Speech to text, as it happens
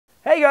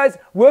Hey guys,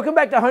 welcome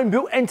back to Home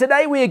Built, and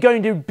today we are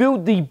going to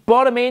build the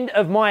bottom end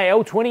of my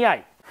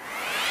L28.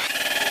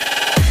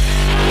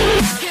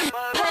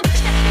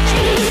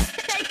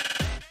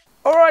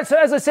 Alright, so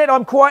as I said,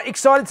 I'm quite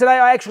excited today.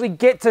 I actually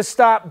get to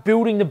start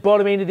building the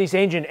bottom end of this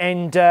engine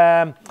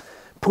and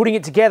putting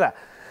it together.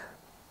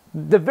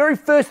 The very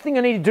first thing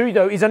I need to do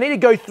though is I need to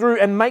go through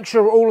and make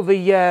sure all of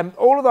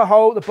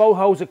the bowl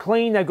holes are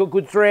clean, they've got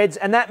good threads,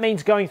 and that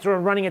means going through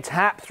and running a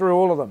tap through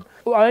all of them.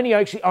 I only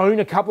actually own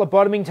a couple of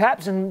bottoming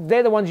taps, and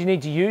they're the ones you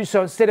need to use.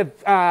 So instead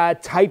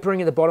of tapering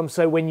at the bottom,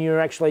 so when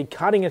you're actually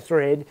cutting a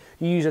thread,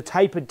 you use a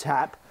tapered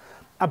tap.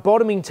 A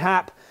bottoming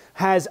tap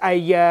has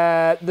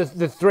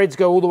the threads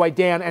go all the way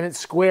down and it's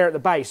square at the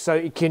base, so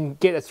it can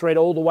get a thread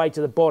all the way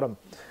to the bottom.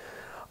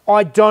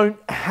 I don't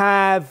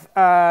have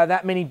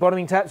that many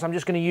bottoming taps. I'm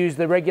just going to use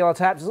the regular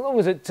taps as long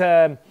as it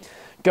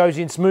goes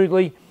in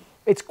smoothly.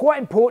 It's quite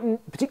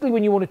important, particularly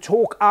when you want to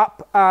torque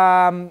up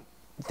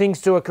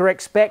things to a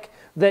correct spec,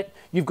 that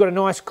you've got a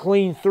nice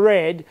clean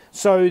thread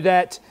so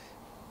that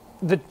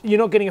you're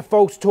not getting a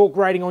false torque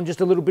rating on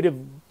just a little bit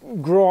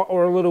of grot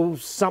or a little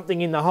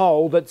something in the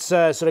hole that's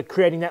sort of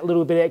creating that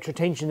little bit of extra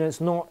tension, and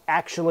it's not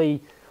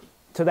actually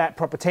to that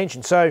proper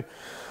tension. So,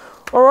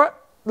 all right,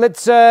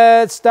 let's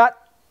start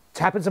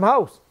tapping some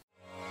holes.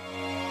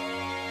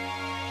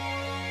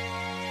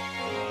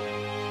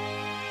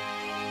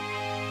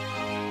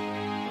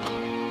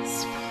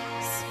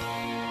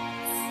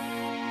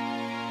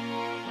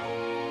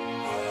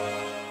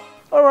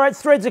 All right,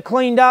 threads are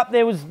cleaned up.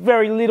 There was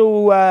very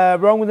little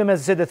wrong with them.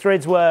 As I said, the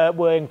threads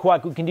were in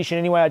quite good condition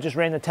anyway. I just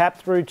ran the tap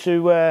through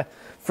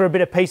for a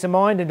bit of peace of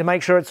mind and to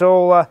make sure it's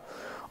all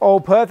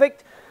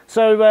perfect.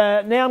 So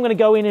now I'm going to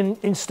go in and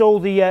install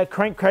the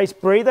crankcase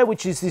breather,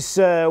 which is this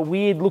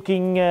weird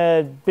looking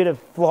bit of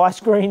fly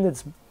screen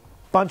that's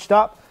bunched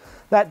up.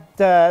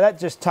 That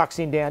just tucks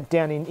in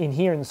down in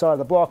here in the side of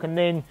the block, and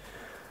then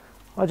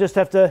I just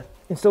have to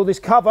install this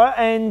cover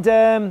and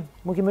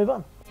we can move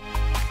on.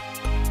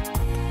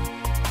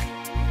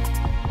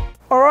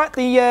 All right,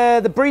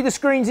 the breather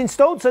screen's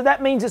installed, so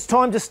that means it's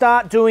time to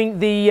start doing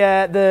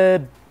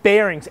the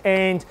bearings.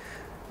 And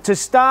to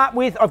start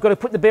with, I've got to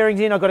put the bearings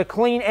in. I've got to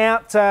clean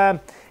out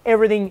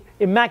everything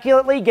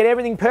immaculately, get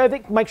everything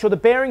perfect, make sure the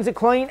bearings are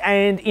clean,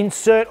 and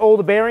insert all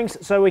the bearings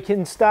so we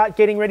can start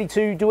getting ready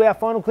to do our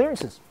final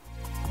clearances.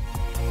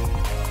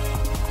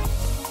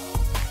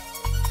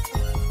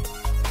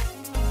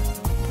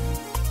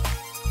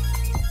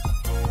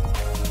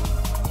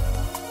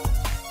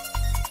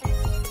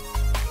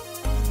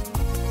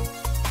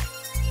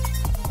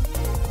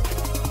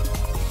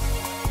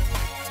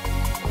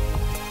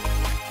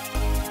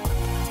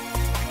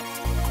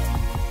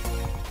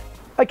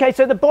 Okay,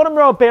 so the bottom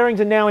row of bearings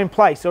are now in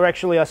place, or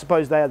actually I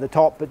suppose they are the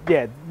top, but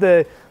yeah,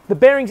 the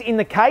bearings in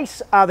the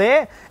case are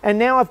there, and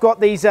now I've got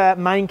these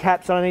main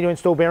caps that I need to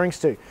install bearings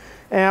to.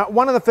 Now,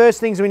 one of the first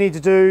things we need to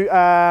do,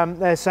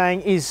 they're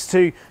saying, is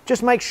to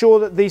just make sure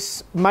that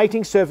this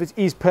mating surface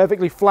is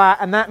perfectly flat,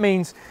 and that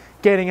means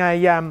getting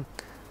a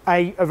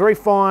very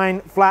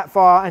fine flat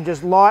file and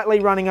just lightly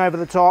running over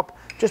the top,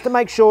 just to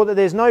make sure that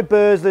there's no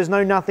burrs, there's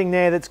no nothing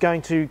there that's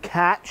going to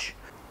catch.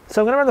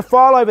 So I'm going to run the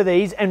file over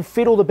these and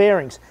fit all the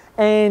bearings.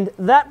 And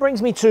that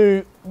brings me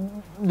to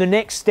the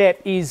next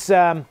step, is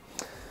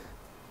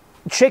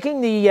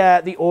checking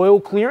the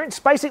oil clearance.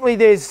 Basically,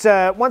 there's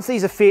once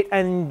these are fit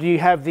and you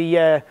have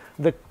the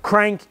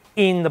crank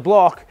in the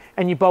block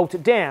and you bolt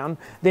it down,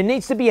 there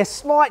needs to be a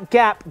slight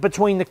gap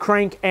between the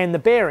crank and the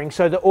bearing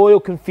so the oil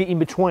can fit in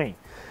between.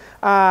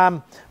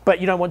 But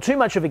you don't want too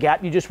much of a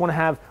gap, you just want to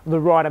have the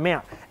right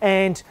amount.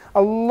 And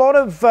a lot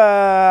of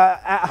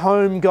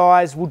at-home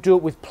guys will do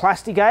it with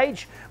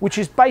Plastigauge, which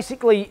is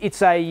basically,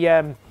 it's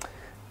a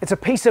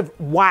piece of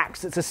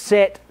wax. It's a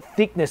set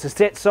thickness, a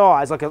set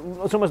size, it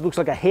almost looks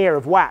like a hair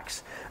of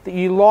wax that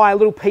you lie a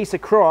little piece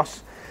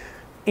across,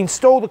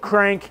 install the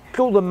crank,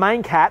 pull the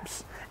main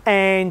caps,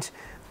 and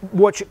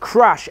watch it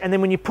crush. And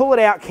then when you pull it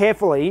out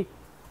carefully,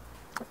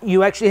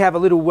 you actually have a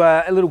little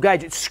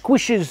gauge. It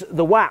squishes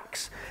the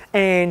wax,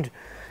 and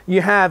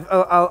you have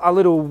a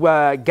little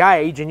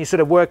gauge, and you sort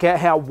of work out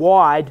how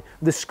wide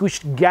the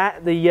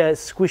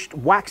squished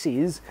wax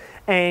is,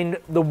 and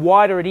the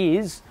wider it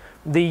is,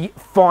 the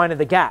finer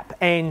the gap.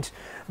 And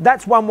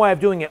that's one way of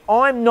doing it.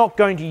 I'm not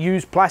going to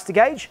use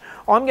Plastigauge.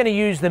 I'm going to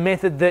use the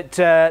method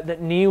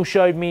that Neil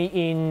showed me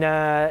in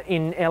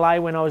LA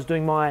when I was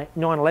doing my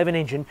 911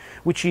 engine,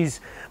 which is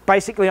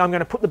basically I'm going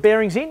to put the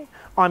bearings in,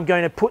 I'm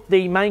going to put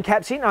the main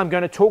caps in, I'm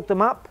going to torque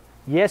them up.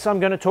 Yes, I'm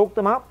going to torque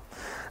them up,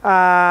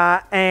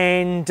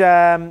 and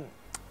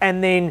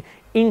then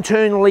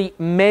internally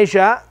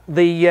measure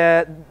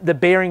the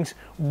bearings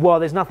while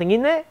there's nothing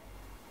in there,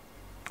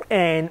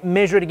 and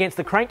measure it against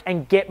the crank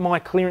and get my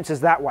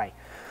clearances that way.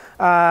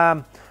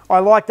 I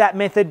like that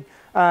method.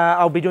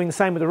 I'll be doing the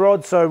same with the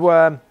rod. So,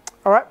 all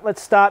right,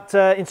 let's start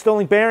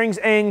installing bearings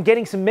and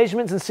getting some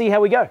measurements and see how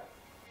we go.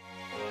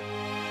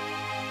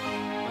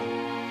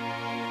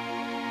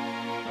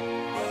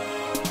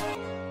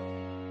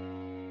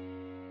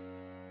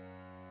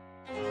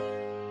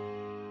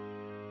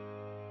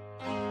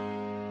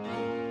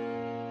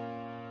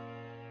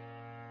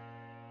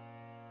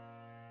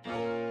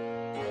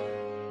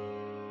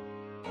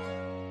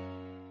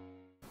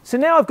 So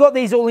now I've got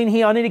these all in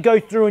here, I need to go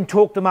through and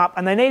torque them up,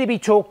 and they need to be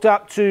torqued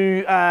up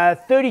to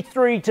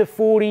 33 to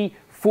 40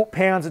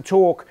 foot-pounds of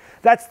torque.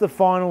 That's the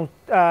final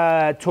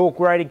torque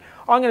rating.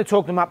 I'm going to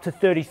torque them up to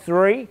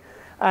 33,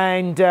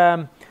 and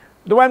the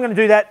way I'm going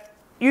to do that,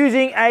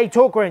 using a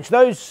torque wrench.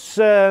 Those,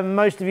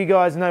 most of you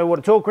guys know what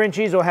a torque wrench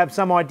is or have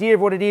some idea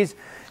of what it is,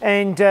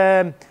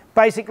 and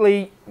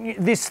basically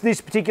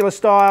this particular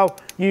style,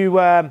 you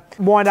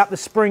wind up the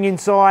spring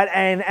inside,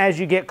 and as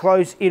you get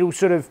close, it'll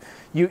sort of,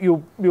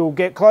 you'll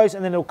get close,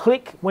 and then it'll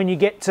click when you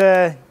get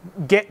to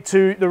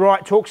the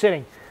right torque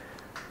setting.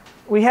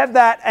 We have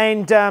that,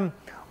 and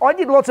I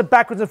did lots of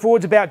backwards and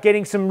forwards about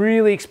getting some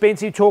really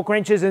expensive torque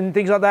wrenches and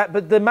things like that,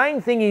 but the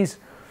main thing is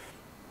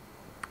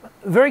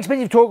very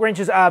expensive torque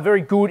wrenches are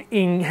very good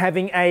in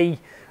having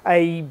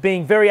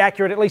being very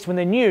accurate, at least when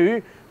they're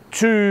new,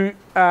 to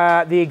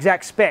the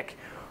exact spec.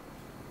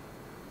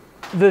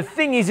 The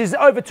thing is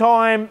over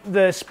time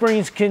the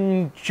springs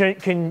can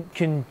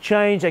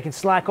change, they can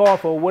slack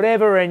off or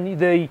whatever, and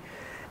the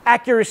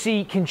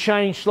accuracy can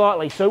change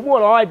slightly. So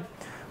what I've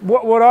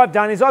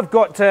done is I've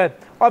got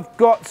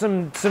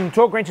some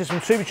torque wrenches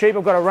from Super Cheap.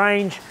 I've got a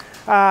range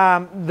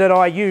that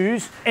I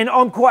use, and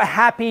I'm quite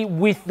happy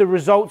with the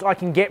results I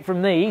can get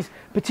from these,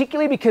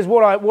 particularly because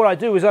what I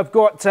do is I've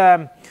got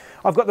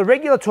the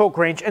regular torque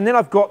wrench, and then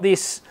I've got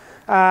this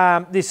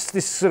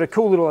this sort of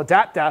cool little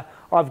adapter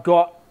I've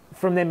got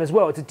from them as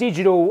well. It's a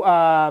digital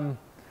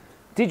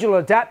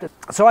adapter,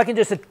 so I can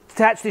just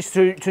attach this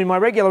to my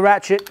regular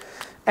ratchet,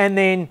 and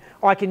then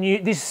I can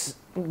use this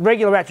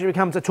regular ratchet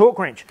becomes a torque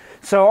wrench.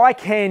 So I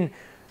can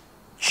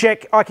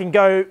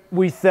go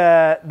with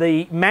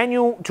the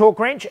manual torque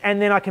wrench,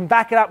 and then I can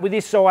back it up with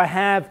this. So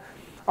I've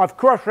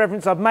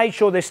cross-referenced, I've made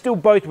sure they're still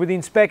both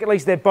within spec, at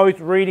least they're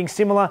both reading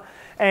similar,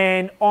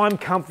 and I'm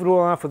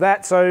comfortable enough with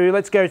that. So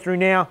let's go through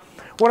now.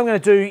 What I'm going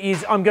to do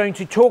is I'm going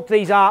to torque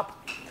these up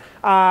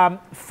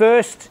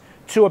first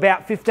to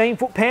about 15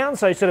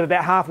 foot-pounds, so sort of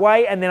about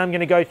halfway, and then I'm going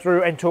to go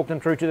through and torque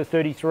them through to the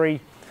 33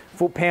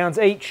 foot-pounds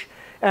each.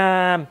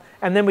 And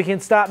then we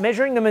can start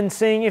measuring them and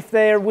seeing if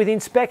they're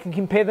within spec and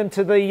compare them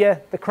to the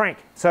crank.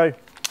 So,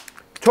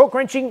 torque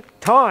wrenching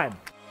time.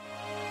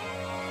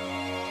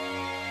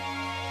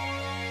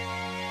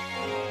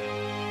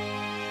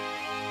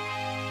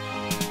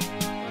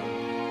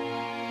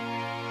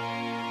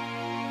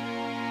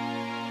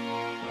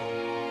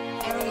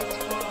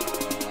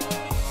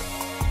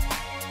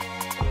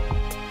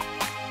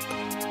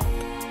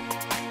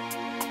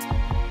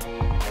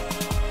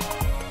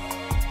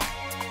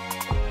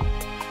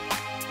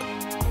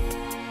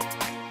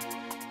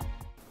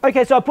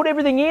 Okay, so I put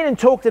everything in and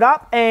torqued it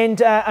up,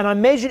 and I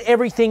measured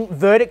everything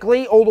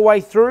vertically all the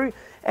way through,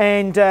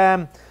 and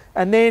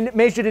then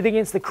measured it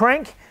against the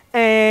crank,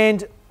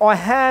 and I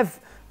have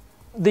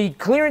the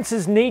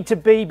clearances need to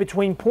be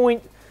between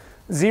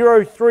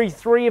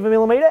 0.033 of a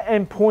millimetre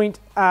and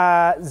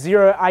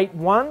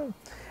 0.081,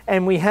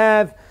 and we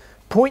have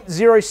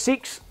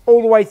 0.06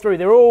 all the way through.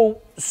 They're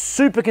all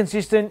super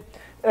consistent.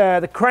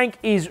 The crank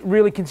is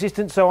really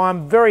consistent, so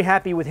I'm very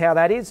happy with how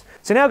that is.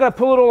 So now I've got to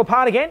pull it all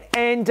apart again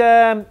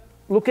and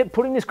look at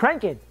putting this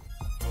crank in.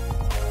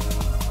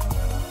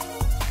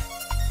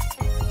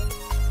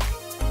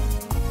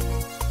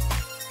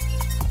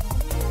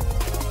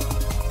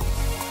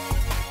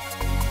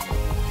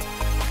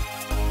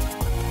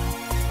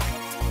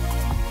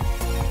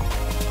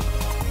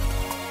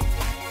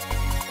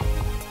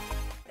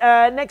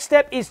 Next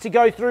step is to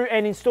go through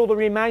and install the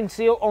rear main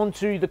seal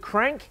onto the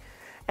crank.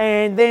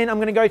 And then I'm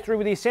going to go through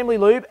with the assembly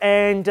lube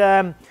and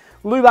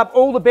lube up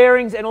all the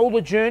bearings and all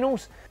the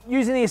journals.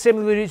 Using the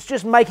assembly lube, it's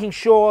just making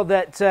sure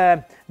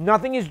that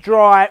nothing is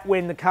dry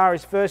when the car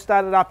is first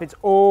started up. It's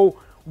all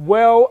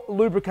well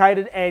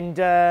lubricated,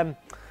 and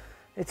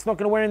it's not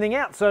going to wear anything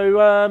out.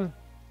 So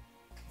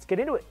let's get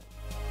into it.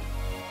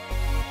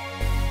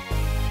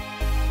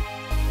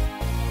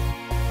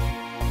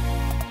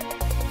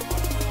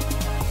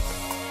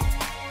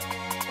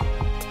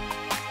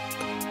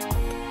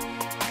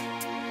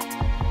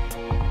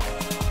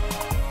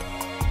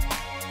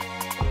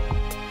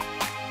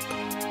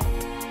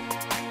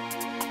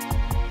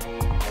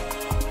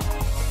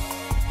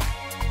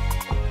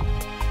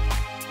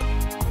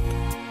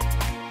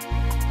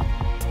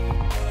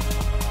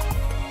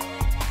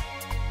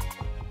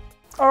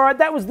 All right,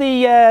 that was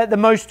the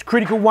most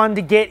critical one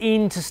to get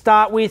in to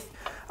start with.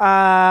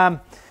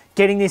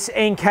 Getting this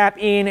end cap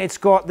in, it's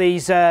got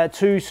these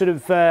two sort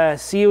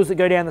of seals that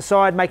go down the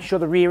side, making sure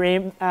the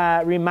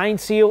rear main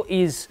seal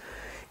is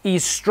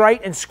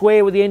straight and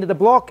square with the end of the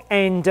block,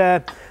 and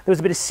there was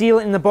a bit of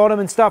sealant in the bottom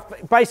and stuff.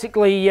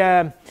 Basically,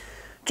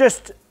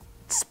 just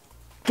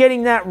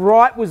getting that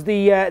right was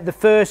the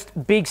first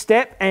big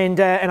step,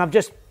 and I've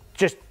just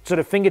sort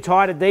of finger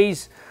tighted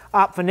these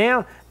up for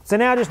now. So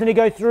now I just need to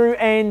go through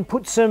and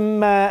put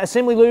some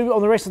assembly lube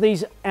on the rest of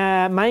these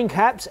main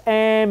caps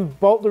and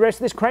bolt the rest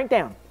of this crank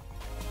down.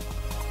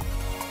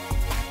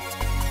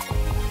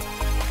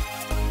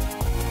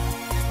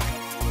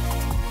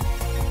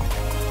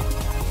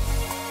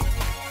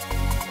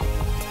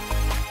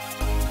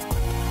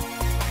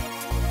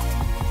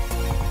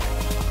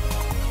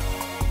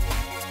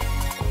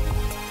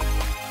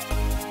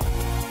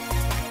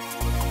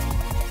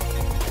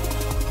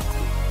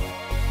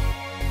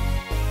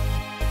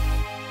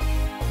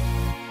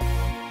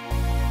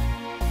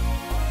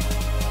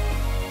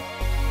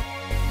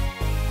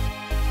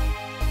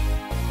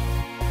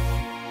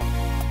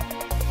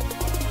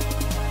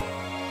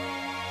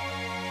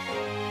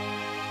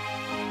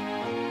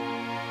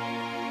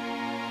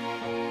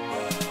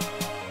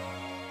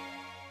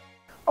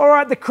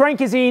 right, the crank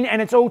is in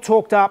and it's all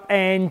torqued up,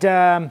 and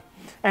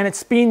it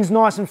spins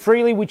nice and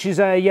freely, which is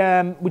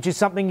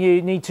something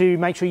you need to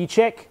make sure you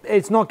check.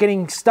 It's not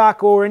getting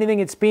stuck or anything.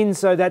 It spins,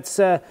 so that's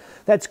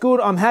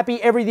good. I'm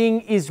happy.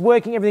 Everything is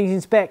working. Everything's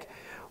in spec.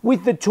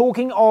 With the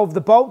torquing of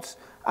the bolts,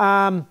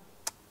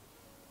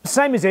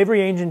 same as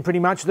every engine pretty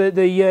much.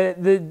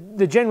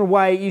 The general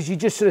way is you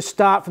just sort of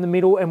start from the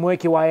middle and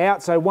work your way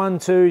out. So 1,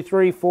 2,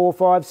 3, 4,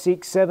 5,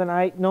 6, 7,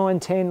 8, 9,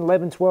 10,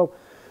 11, 12,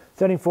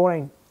 13,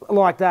 14,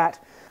 like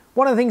that.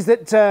 One of the things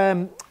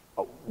that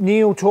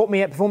Neil taught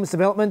me at Performance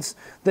Developments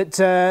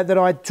that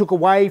I took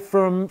away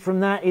from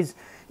that is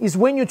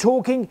when you're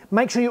talking,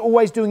 make sure you're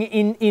always doing it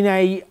in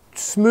a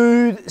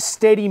smooth,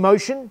 steady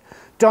motion.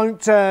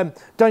 Don't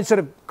sort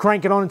of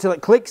crank it on until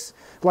it clicks.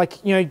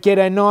 Like, you know, get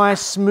a nice,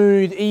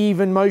 smooth,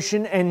 even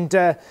motion,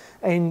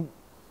 and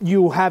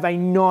you'll have a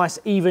nice,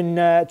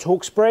 even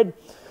torque spread.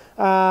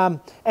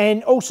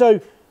 And also,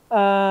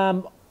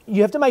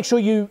 you have to make sure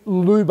you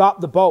lube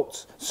up the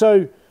bolts.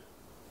 So,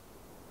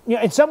 you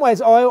know, in some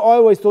ways, I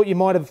always thought you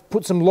might have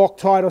put some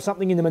Loctite or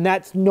something in them, and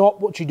that's not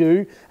what you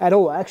do at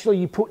all. Actually,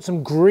 you put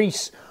some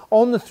grease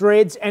on the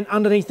threads and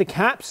underneath the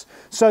caps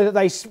so that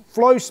they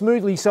flow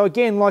smoothly. So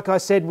again, like I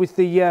said with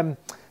the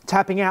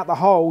tapping out the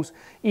holes,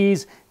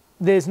 is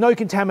there's no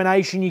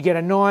contamination. You get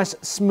a nice,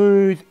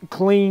 smooth,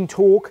 clean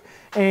torque,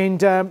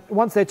 and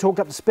once they're torqued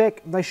up to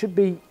spec, they should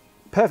be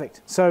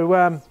perfect. So,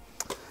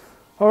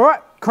 all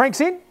right,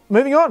 cranks in,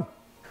 moving on.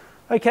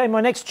 Okay,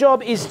 my next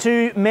job is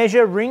to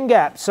measure ring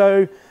gap.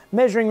 So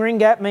measuring ring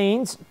gap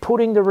means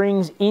putting the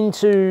rings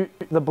into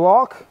the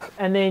block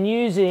and then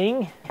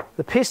using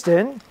the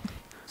piston,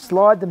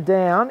 slide them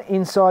down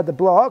inside the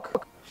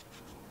block,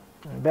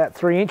 about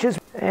 3 inches,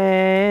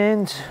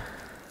 and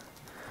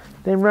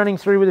then running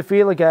through with a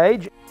feeler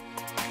gauge.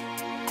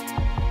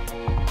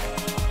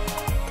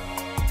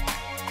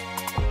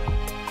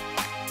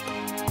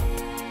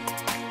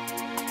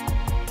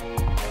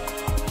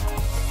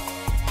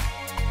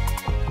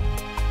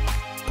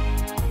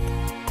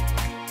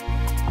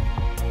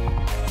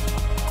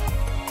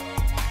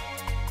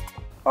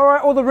 All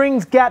right, all the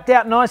rings gapped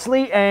out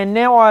nicely, and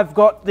now I've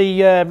got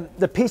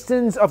the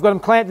pistons. I've got them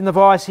clamped in the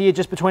vise here,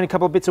 just between a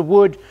couple of bits of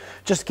wood,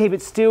 just to keep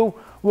it still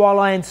while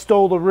I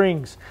install the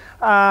rings.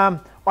 I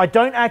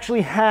don't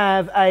actually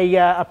have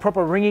a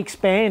proper ring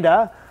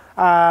expander,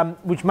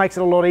 which makes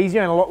it a lot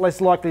easier and a lot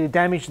less likely to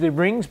damage the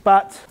rings,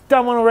 but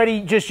done one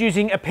already just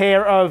using a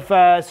pair of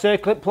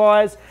circlip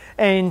pliers,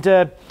 and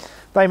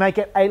they make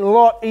it a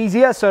lot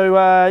easier.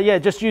 So yeah,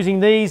 just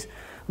using these,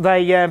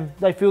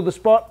 they fill the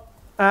spot.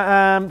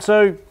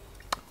 So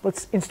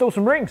let's install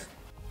some rings.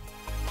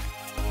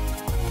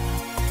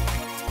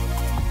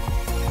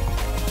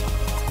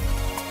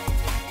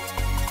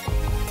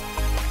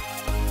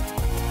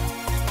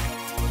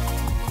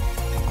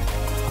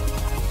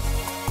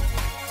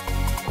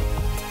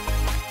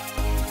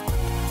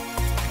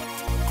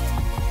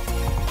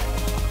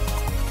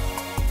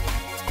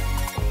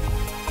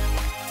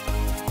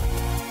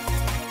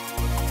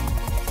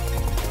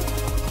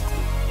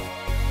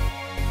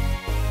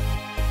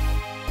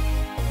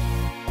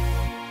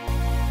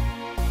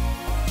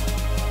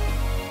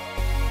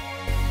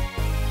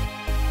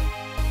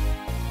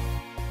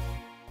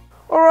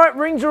 All right,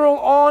 rings are all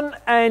on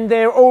and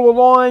they're all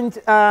aligned.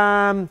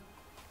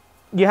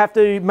 You have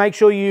to make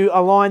sure you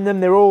align them.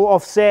 They're all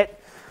offset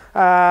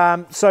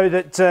so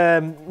that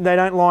they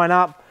don't line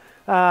up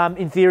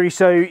in theory,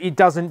 so it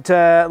doesn't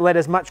let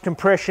as much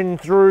compression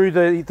through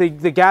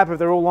the gap if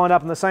they're all lined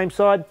up on the same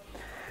side,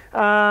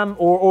 or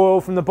oil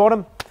from the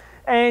bottom.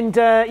 And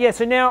yeah,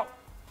 so now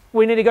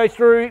we need to go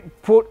through,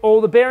 put all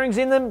the bearings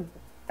in them,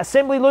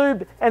 assembly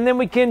lube, and then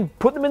we can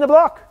put them in the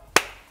block.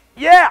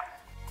 Yeah!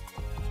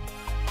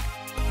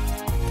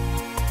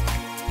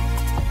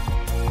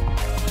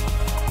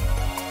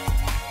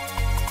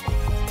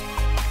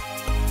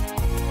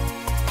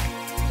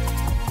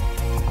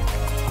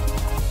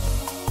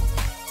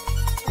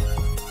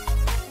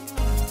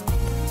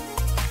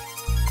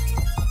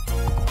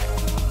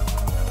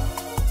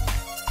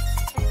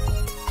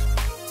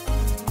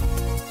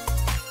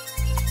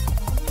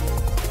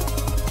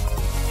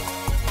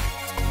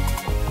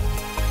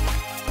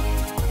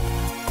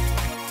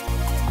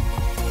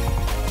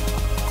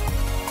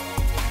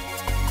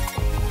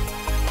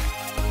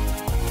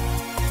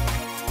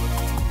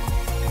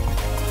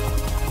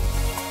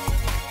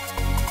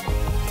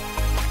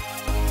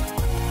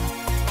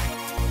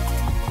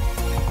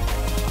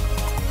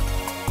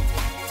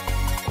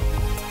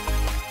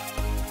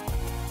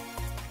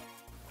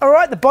 All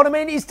right, the bottom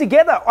end is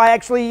together. I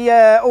actually,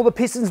 all the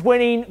pistons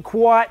went in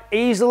quite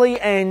easily,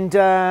 and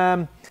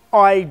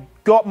I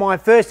got my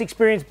first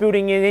experience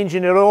building an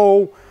engine at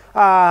all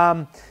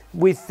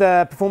with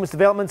Performance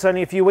Developments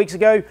only a few weeks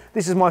ago.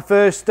 This is my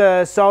first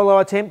solo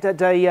attempt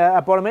at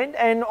a bottom end,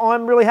 and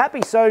I'm really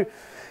happy. So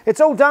it's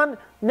all done.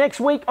 Next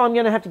week, I'm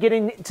going to have to get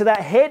into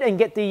that head and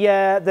get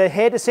the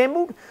head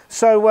assembled.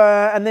 So,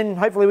 and then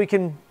hopefully we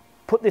can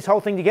put this whole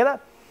thing together.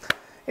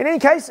 In any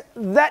case,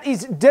 that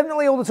is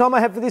definitely all the time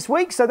I have for this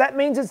week, so that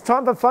means it's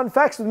time for Fun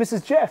Facts with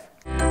Mrs. Jeff.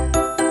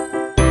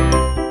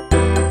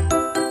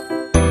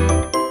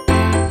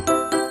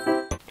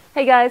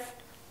 Hey guys,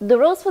 the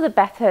rules for the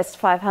Bathurst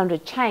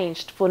 500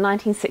 changed for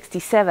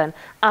 1967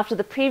 after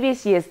the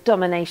previous year's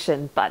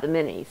domination by the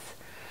Minis.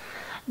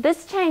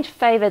 This change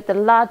favoured the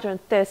larger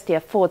and thirstier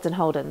Fords and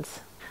Holdens.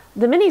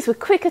 The Minis were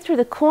quicker through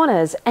the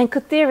corners and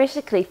could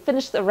theoretically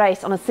finish the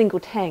race on a single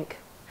tank.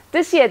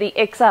 This year the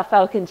XR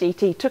Falcon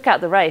GT took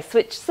out the race,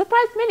 which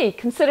surprised many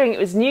considering it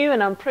was new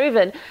and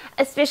unproven,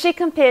 especially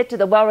compared to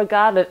the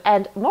well-regarded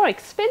and more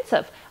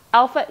expensive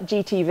Alpha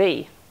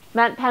GTV.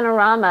 Mount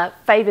Panorama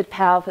favoured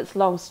power for its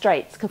long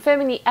straights,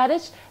 confirming the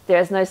adage, there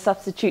is no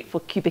substitute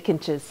for cubic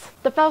inches.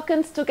 The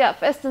Falcons took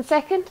out first and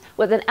second,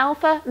 with an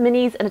Alpha,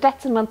 Minis and a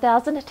Datsun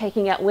 1000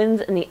 taking out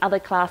wins in the other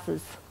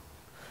classes.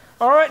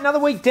 All right, another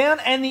week down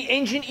and the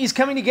engine is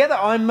coming together.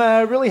 I'm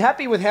really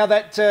happy with how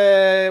that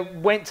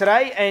went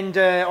today, and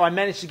I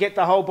managed to get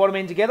the whole bottom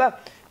end together.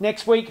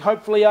 Next week,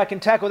 hopefully I can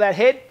tackle that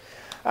head.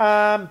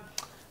 All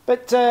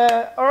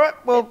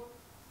right, well,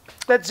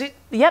 that's it.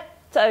 Yep.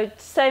 So,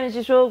 same as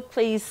usual,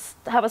 please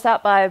help us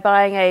out by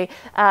buying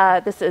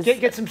a, this is...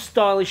 Get some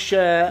stylish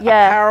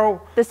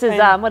apparel. This is,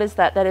 what is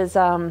that? That is...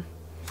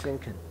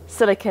 Silicon.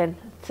 Silicon.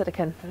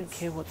 I don't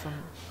care what's on,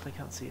 they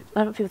can't see it. I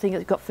don't want people think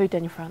you've got food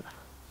down your front.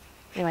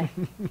 Anyway.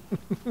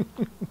 In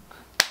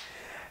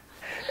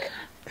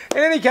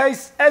any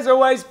case, as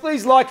always,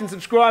 please like and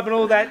subscribe and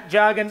all that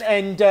jargon,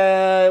 and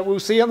we'll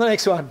see you on the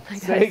next one. Okay.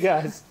 See you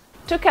guys.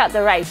 Took out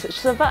the race,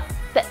 which was about...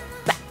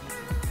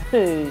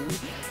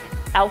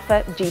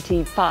 Alpha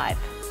GT5.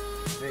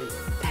 V.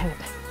 Damn it.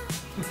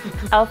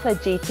 Alpha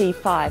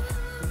GT5.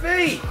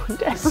 V!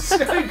 It's so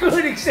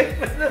good except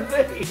for the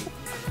V.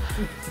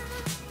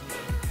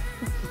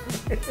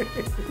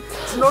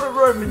 It's not a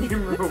Roman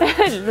numeral.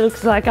 It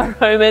looks like a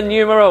Roman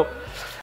numeral.